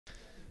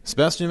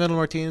Sebastian Vettel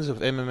Martinez of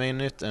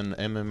MMAnytt and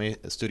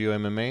MMA Studio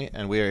MMA,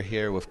 and we are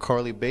here with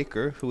Carly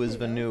Baker, who is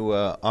the new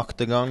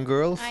Octagon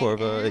girl for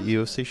the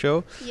UFC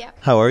show. Yep.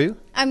 How are you?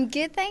 I'm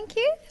good, thank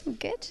you. I'm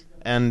good.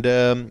 And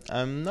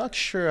I'm not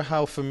sure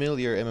how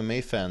familiar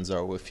MMA fans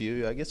are with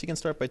you. I guess you can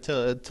start by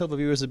tell the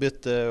viewers a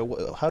bit.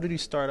 How did you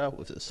start out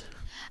with this?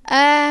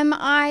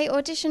 I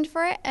auditioned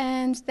for it,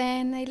 and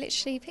then they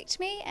literally picked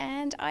me,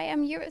 and I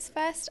am Europe's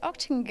first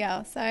Octagon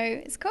girl, so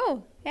it's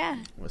cool.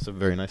 Yeah. Well, it's a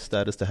very nice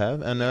status to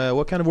have. And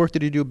what kind of work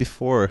did you do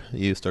before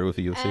you started with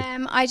the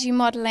UFC? I do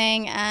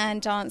modelling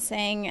and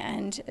dancing,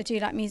 and I do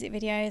like music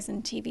videos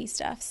and TV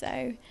stuff.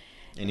 So.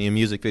 Any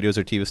music videos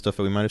or TV stuff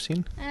that we might have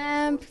seen?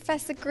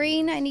 Professor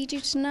Green, I Need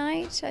You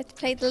Tonight. I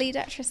played the lead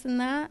actress in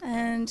that,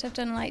 and I've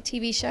done like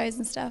TV shows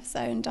and stuff, so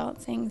and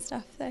dancing and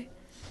stuff. So.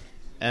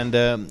 And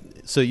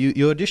so you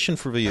auditioned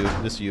for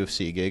this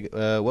UFC gig.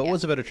 What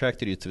was it that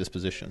attracted you to this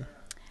position?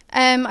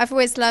 I've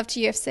always loved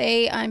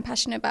UFC. I'm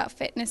passionate about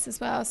fitness as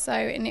well,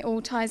 and it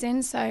all ties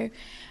in. So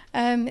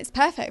it's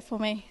perfect for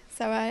me.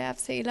 So I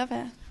absolutely love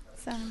it.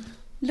 So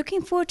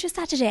looking forward to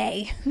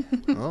Saturday.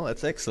 Well,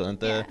 that's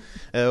excellent. Yeah.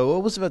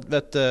 What was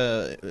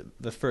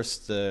that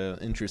first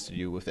interested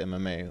you with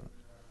MMA?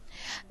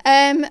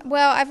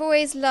 Well, I've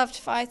always loved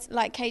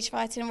like cage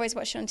fighting. I've always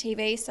watched it on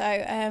TV.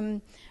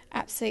 So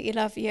absolutely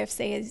love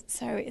UFC.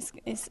 So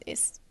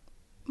it's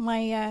my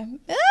I don't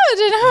know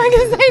what I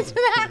can say to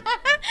that.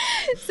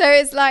 So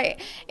it's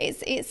like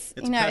it's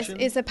you know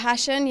it's a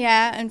passion,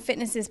 yeah, and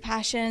fitness is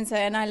passion. So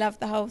and I love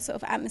the whole sort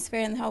of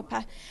atmosphere and the whole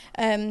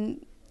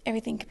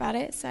everything about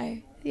it. So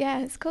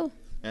yeah, it's cool.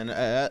 And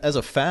as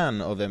a fan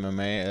of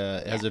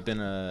MMA, has it been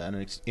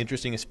an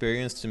interesting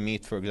experience to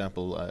meet, for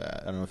example,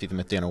 I don't know if you've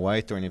met Dana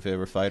White or any of your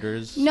other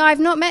fighters? No,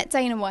 I've not met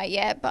Dana White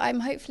yet, but I'm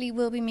hopefully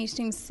will be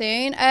meeting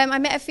soon. I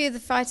met a few of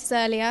the fighters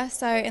earlier,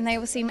 and they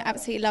all seem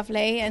absolutely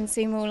lovely and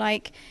seem all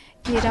like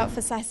geared up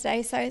for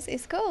Saturday, so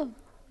it's cool.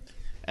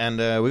 And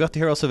we got to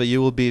hear also that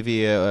you will be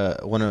the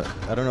one of,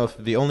 I don't know if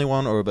the only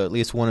one or but at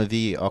least one of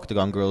the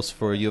Octagon girls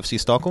for UFC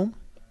Stockholm?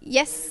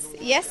 Yes,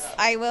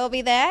 I will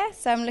be there,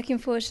 so I'm looking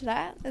forward to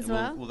that as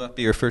well. Will that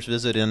be your first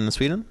visit in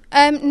Sweden?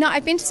 No,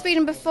 I've been to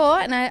Sweden before,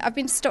 and I've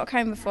been to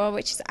Stockholm before,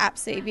 which is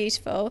absolutely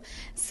beautiful.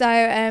 So,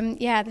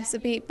 yeah, this will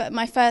be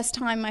my first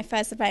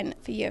event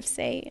for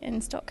UFC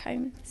in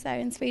Stockholm, so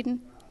in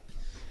Sweden.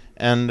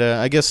 And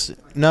I guess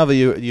now that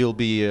you'll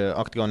be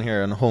Octagon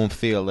here on home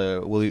field,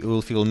 will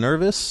you feel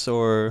nervous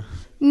or?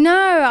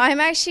 No, I'm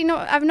actually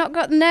not. I've not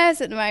got the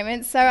nerves at the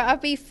moment, so I'll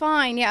be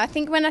fine. Yeah, I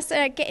think when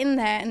I get in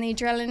there and the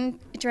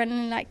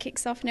adrenaline like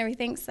kicks off and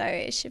everything, so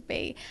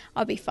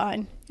I'll be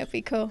fine. It'll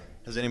be cool.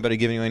 Has anybody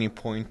given you any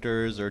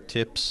pointers or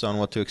tips on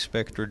what to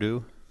expect or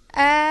do?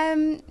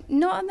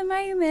 Not at the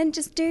moment.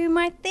 Just do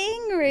my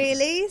thing,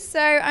 really. So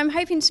I'm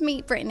hoping to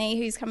meet Brittany,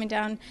 who's coming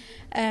down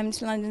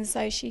to London.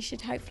 So she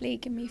should hopefully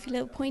give me a few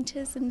little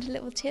pointers and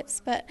little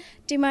tips. But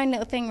do my own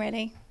little thing,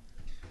 really.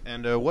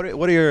 And what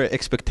are your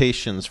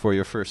expectations for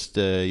your first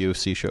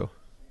UFC show?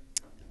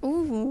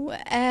 Ooh,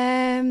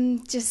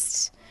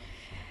 just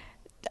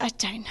I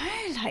don't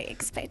know, like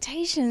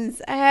expectations.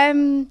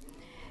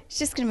 It's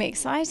just going to be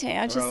exciting.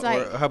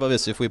 Or how about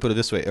this? If we put it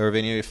this way, are there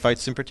any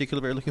fights in particular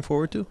that you're looking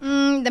forward to?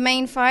 The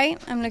main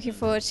fight I'm looking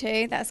forward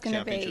to. That's going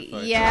to be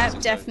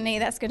definitely.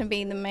 That's going to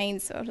be the main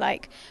sort of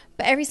like.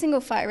 But every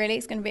single fight really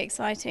is going to be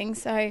exciting.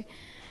 So.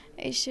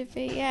 It should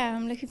be, yeah,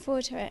 I'm looking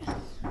forward to it.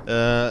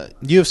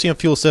 UFC on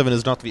Fuel 7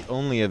 is not the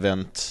only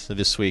event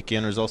this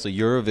weekend. There's also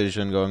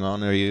Eurovision going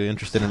on. Are you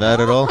interested in that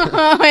at all?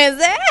 Oh, is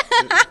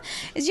it?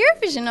 Is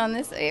Eurovision on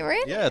this?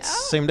 Really? Yeah, it's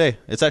the same day.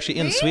 It's actually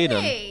in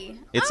Sweden.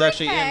 It's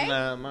actually in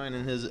mine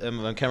and his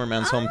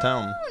cameraman's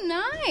hometown.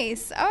 Oh,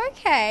 nice.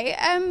 Okay.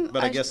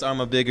 But I guess I'm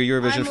a bigger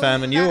Eurovision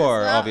fan than you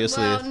are,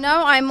 obviously. Well,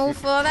 no, I'm all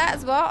for that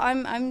as well.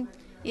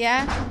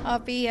 I'll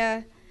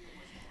be...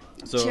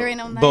 So cheering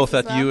on both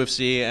at well.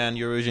 UFC and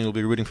Eurovision, you'll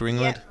be rooting for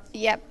England?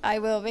 Yep, I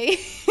will be.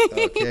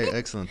 Okay,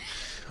 excellent.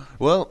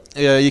 Well,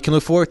 you can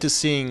look forward to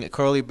seeing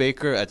Carly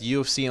Baker at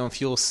UFC on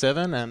Fuel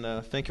 7,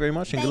 and thank you very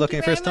much, and good luck in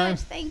your first time.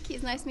 Thank you,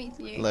 it's nice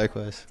meeting you.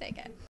 Likewise. Take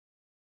care.